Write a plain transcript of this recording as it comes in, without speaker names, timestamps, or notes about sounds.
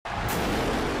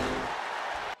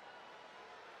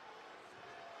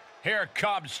Here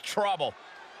comes trouble.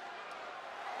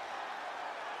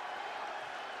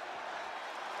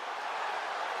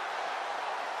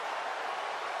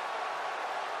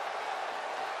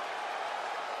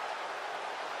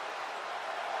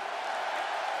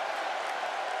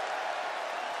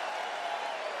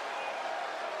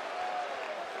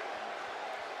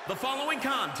 The following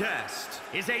contest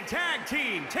is a tag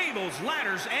team tables,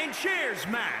 ladders, and chairs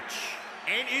match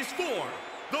and is for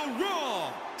the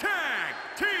Raw Tag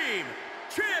Team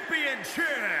Championship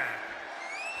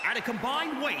at a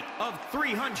combined weight of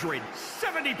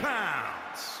 370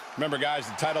 pounds. Remember, guys,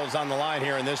 the title is on the line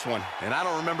here in this one. And I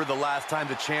don't remember the last time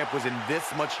the champ was in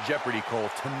this much jeopardy, Cole.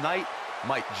 Tonight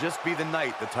might just be the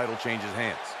night the title changes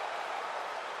hands.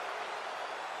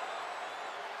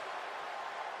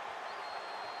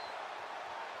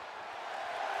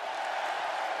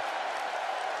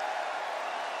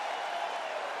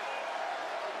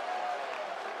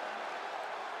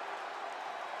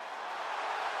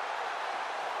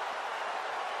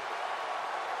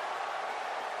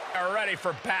 Are ready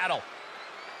for battle.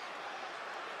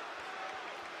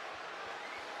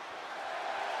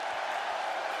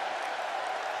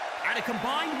 At a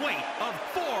combined weight of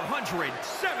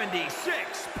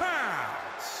 476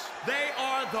 pounds, they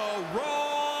are the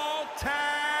Raw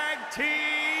Tag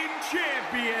Team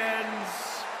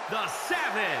Champions, the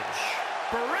Savage,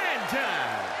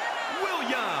 Brandon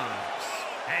Williams,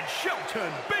 and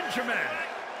Shelton Benjamin.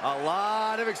 A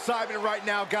lot of excitement right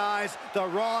now, guys. The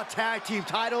Raw Tag Team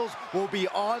titles will be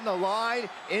on the line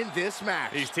in this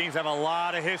match. These teams have a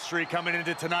lot of history coming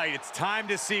into tonight. It's time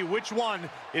to see which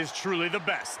one is truly the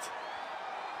best.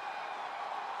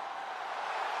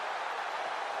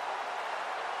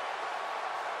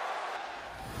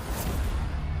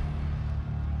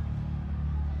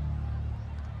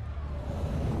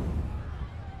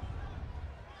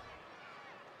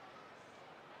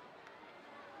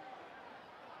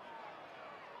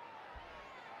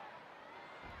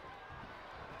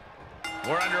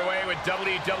 We're underway with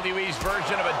WWE's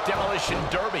version of a demolition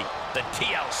derby, the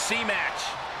TLC match.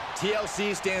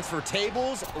 TLC stands for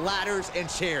tables, ladders, and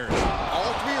chairs.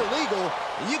 All three are legal,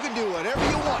 and you can do whatever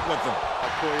you want with them.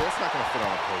 Corey, that's not going to fit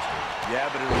on a poster. Yeah,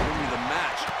 but it'll win you the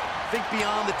match. Think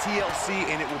beyond the TLC,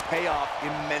 and it will pay off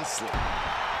immensely.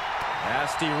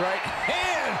 Nasty right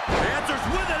hand. Answers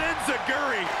with an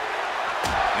enziguri.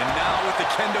 And now with the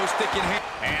kendo stick in hand.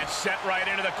 And set right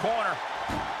into the corner.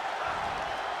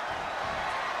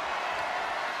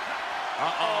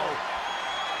 Uh-oh.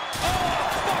 Oh,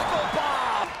 buckle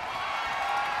bomb!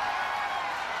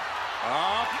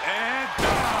 Up and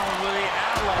down with the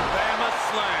Alabama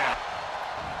slam.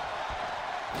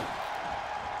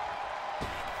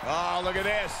 Oh, look at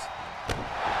this.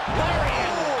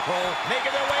 Lariat. Oh,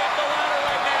 making their way up the ladder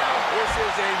right now. This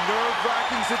is a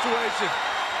nerve-wracking situation.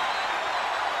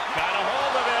 Got a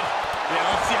hold of it. Yeah,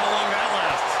 let's see how long that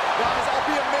lasts. Guys, I'll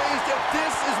be amazed if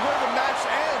this is where the match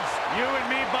ends. You and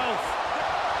me both.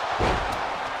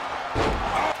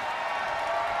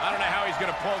 I don't know how he's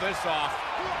going to pull this off.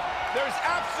 There's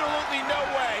absolutely no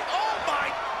way. Oh, my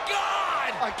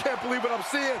God! I can't believe what I'm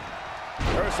seeing.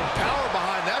 There's some power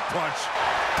behind that punch.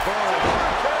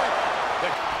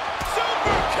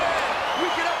 Super kick! We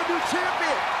could have a new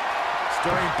champion.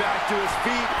 Stirring back to his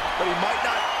feet, but he might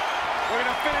not. We're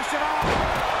going to finish it off.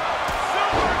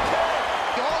 Super kick!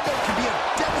 The elbow can be a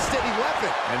devastating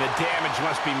weapon. And the damage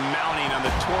must be mounting on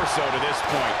the torso to this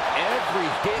point. Every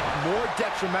hit more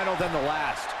detrimental than the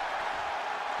last.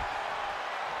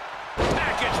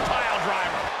 Package pile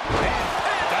driver.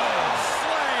 And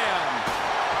slam.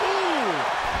 Ooh.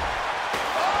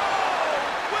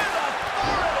 Oh, with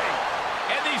authority.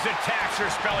 And these attacks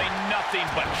are spelling nothing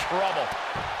but trouble.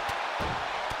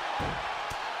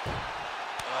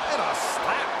 And a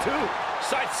slap, too.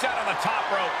 Sight set on the top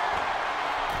rope.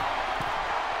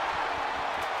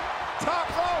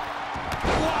 Top rope.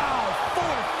 Wow,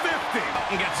 450.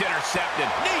 He gets intercepted.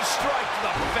 Knee strike to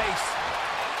the face.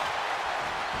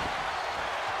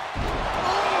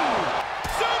 Ooh,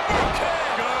 super kick.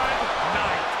 Good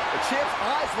night. The champ's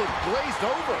eyes look glazed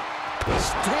over.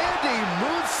 Standing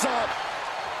moonsault.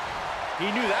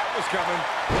 He knew that was coming.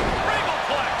 Regal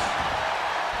flex.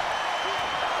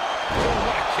 Oh,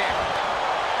 what a kick.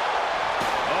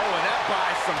 Oh, and that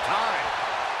buys some time.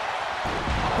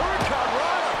 Hurricane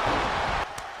Rana.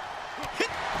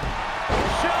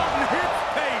 Shelton hits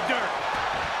pay dirt.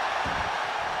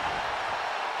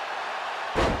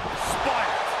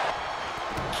 Spiked.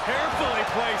 Carefully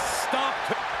placed stop.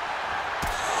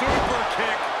 Super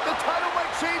kick. The title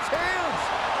might change hands.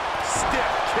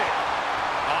 Stiff kick.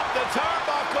 Up the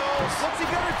turnbuckles. What's he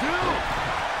gonna do?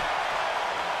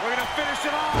 We're going to finish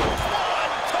it off.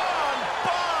 One, two.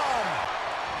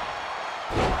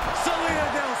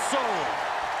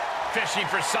 fishing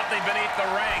for something beneath the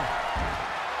ring.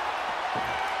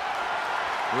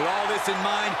 With all this in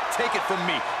mind, take it from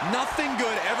me. Nothing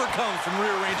good ever comes from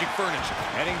rearranging furniture.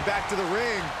 Heading back to the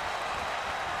ring.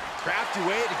 Crafty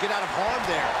way to get out of harm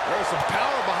there. There's some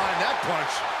power behind that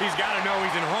punch. He's got to know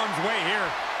he's in harm's way here.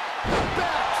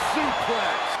 Back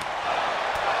suplex.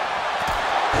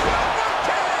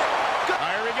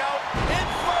 Here we go.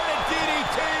 Inverted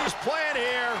DDT is playing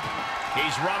here.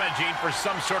 He's rummaging for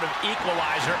some sort of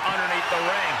equalizer underneath the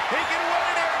ring. He can win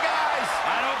it here, guys.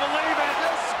 I don't believe it.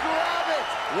 Let's grab it.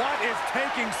 What is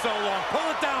taking so long? Pull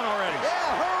it down already.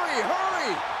 Yeah, hurry,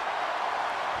 hurry.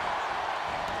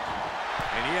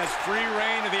 And he has free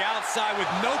reign to the outside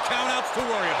with no countouts to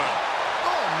worry about.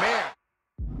 Oh, man.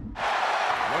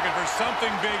 Looking for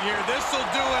something big here. This'll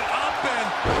do it. Up and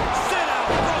sit out.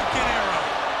 Broken arrow.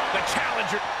 The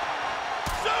challenger.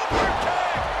 Super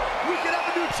kick. We could have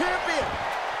a new champion.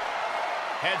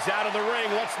 Heads out of the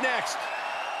ring. What's next?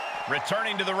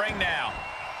 Returning to the ring now.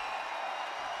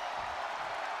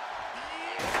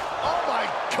 Oh, my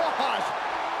gosh.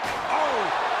 Oh.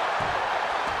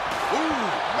 Ooh,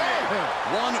 man.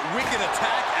 One wicked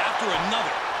attack after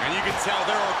another. And you can tell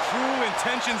there are cruel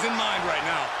intentions in mind right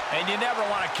now. And you never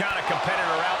want to count a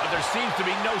competitor out, but there seems to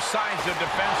be no signs of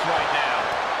defense right now.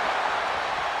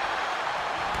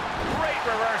 Great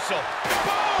reversal.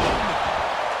 Boom!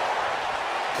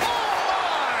 Oh,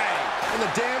 my! And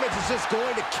the damage is just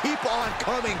going to keep on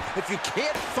coming if you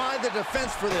can't find the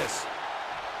defense for this.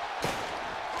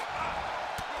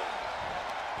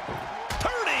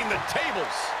 Turning the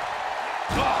tables.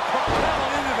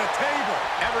 Propelling into the table.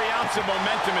 Every ounce of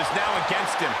momentum is now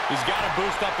against him. He's got to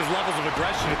boost up his levels of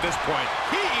aggression at this point.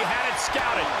 He had it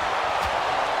scouted.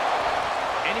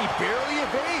 And he barely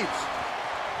evades.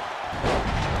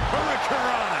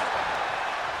 Hurricanrana.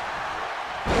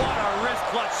 What a wrist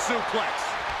clutch suplex.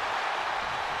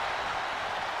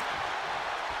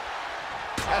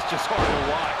 That's just hard to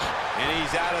watch. And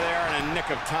he's out of there in a nick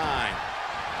of time.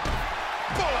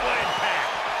 Full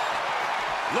impact.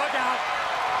 Look out.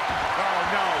 Oh,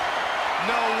 no.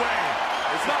 No way.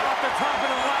 It's not off the top of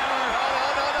the ladder.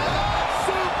 No.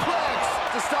 Suplex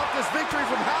to stop this victory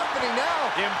from happening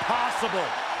now. Impossible.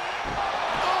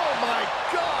 Oh, my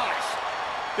gosh.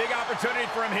 Big opportunity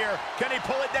for him here. Can he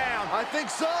pull it down? I think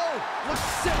so. Looks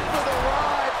set for the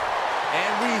ride.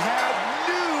 And we have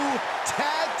new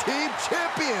tag team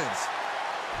champions.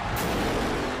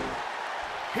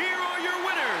 Here are your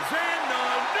winners and the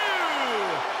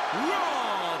new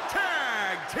Raw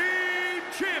Tag Team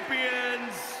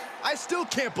Champions. I still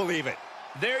can't believe it.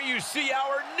 There you see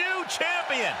our new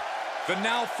champion. The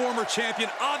now former champion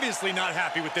obviously not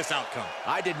happy with this outcome.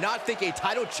 I did not think a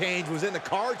title change was in the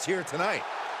cards here tonight.